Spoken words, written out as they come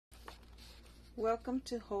Welcome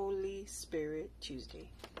to Holy Spirit Tuesday.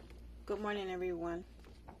 Good morning, everyone.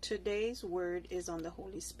 Today's word is on the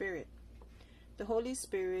Holy Spirit. The Holy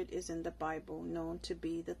Spirit is in the Bible known to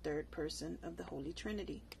be the third person of the Holy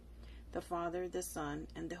Trinity, the Father, the Son,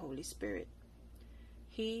 and the Holy Spirit.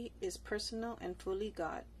 He is personal and fully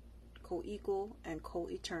God, co-equal and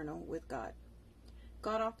co-eternal with God.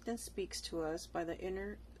 God often speaks to us by the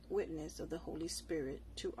inner witness of the Holy Spirit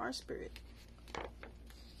to our spirit.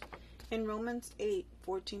 In Romans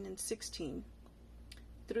 8:14 and 16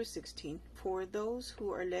 through 16, for those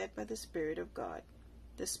who are led by the Spirit of God,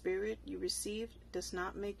 the Spirit you received does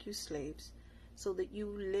not make you slaves, so that you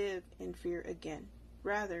live in fear again.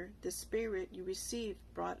 Rather, the Spirit you received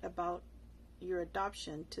brought about your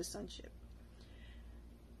adoption to sonship.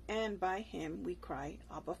 And by him we cry,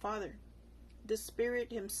 Abba, Father. The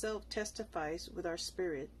Spirit himself testifies with our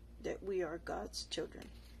spirit that we are God's children.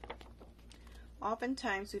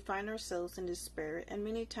 Oftentimes we find ourselves in despair, and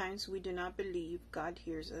many times we do not believe God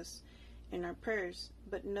hears us in our prayers.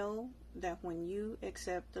 But know that when you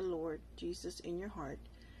accept the Lord Jesus in your heart,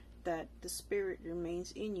 that the Spirit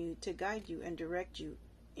remains in you to guide you and direct you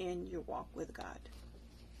in your walk with God.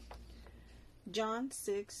 John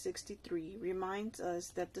 6:63 reminds us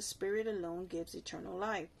that the Spirit alone gives eternal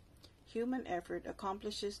life. Human effort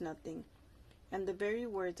accomplishes nothing, and the very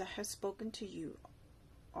words I have spoken to you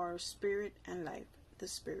are spirit and life, the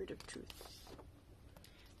Spirit of truth.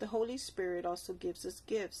 The Holy Spirit also gives us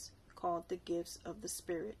gifts called the gifts of the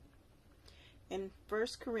Spirit. In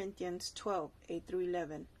 1 Corinthians 12:8 through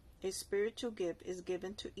 11, a spiritual gift is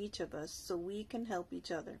given to each of us so we can help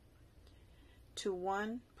each other. To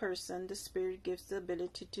one person, the Spirit gives the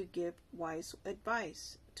ability to give wise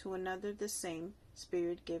advice. To another, the same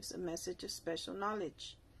Spirit gives a message of special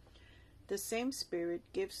knowledge. The same Spirit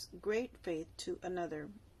gives great faith to another,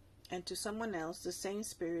 and to someone else, the same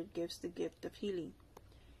Spirit gives the gift of healing.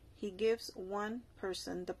 He gives one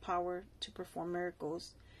person the power to perform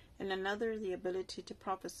miracles, and another the ability to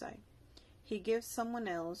prophesy. He gives someone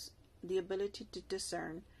else the ability to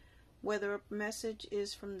discern whether a message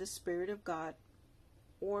is from the Spirit of God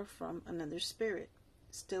or from another spirit.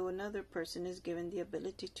 Still another person is given the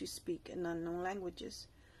ability to speak in unknown languages,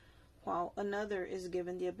 while another is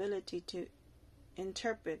given the ability to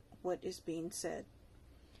interpret what is being said.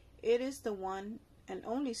 It is the one and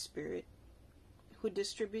only Spirit who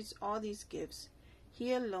distributes all these gifts.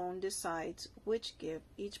 He alone decides which gift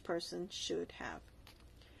each person should have.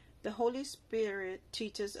 The Holy Spirit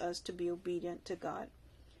teaches us to be obedient to God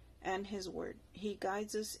and His Word. He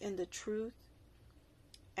guides us in the truth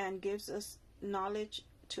and gives us knowledge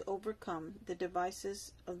to overcome the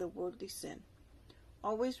devices of the worldly sin.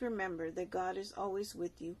 Always remember that God is always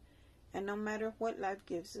with you, and no matter what life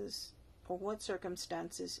gives us or what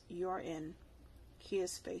circumstances you are in, He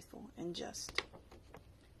is faithful and just.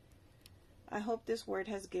 I hope this word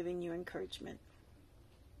has given you encouragement.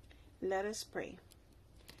 Let us pray.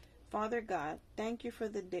 Father God, thank you for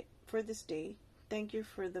this day. Thank you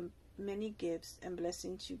for the many gifts and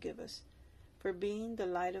blessings you give us, for being the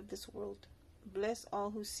light of this world. Bless all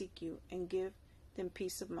who seek you and give them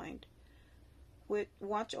peace of mind.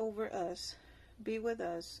 Watch over us. Be with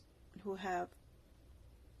us who have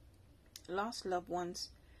lost loved ones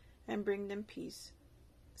and bring them peace.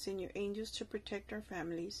 Send your angels to protect our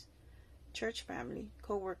families, church family,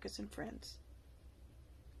 co-workers, and friends.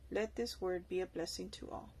 Let this word be a blessing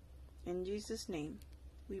to all. In Jesus' name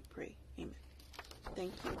we pray. Amen.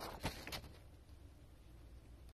 Thank you.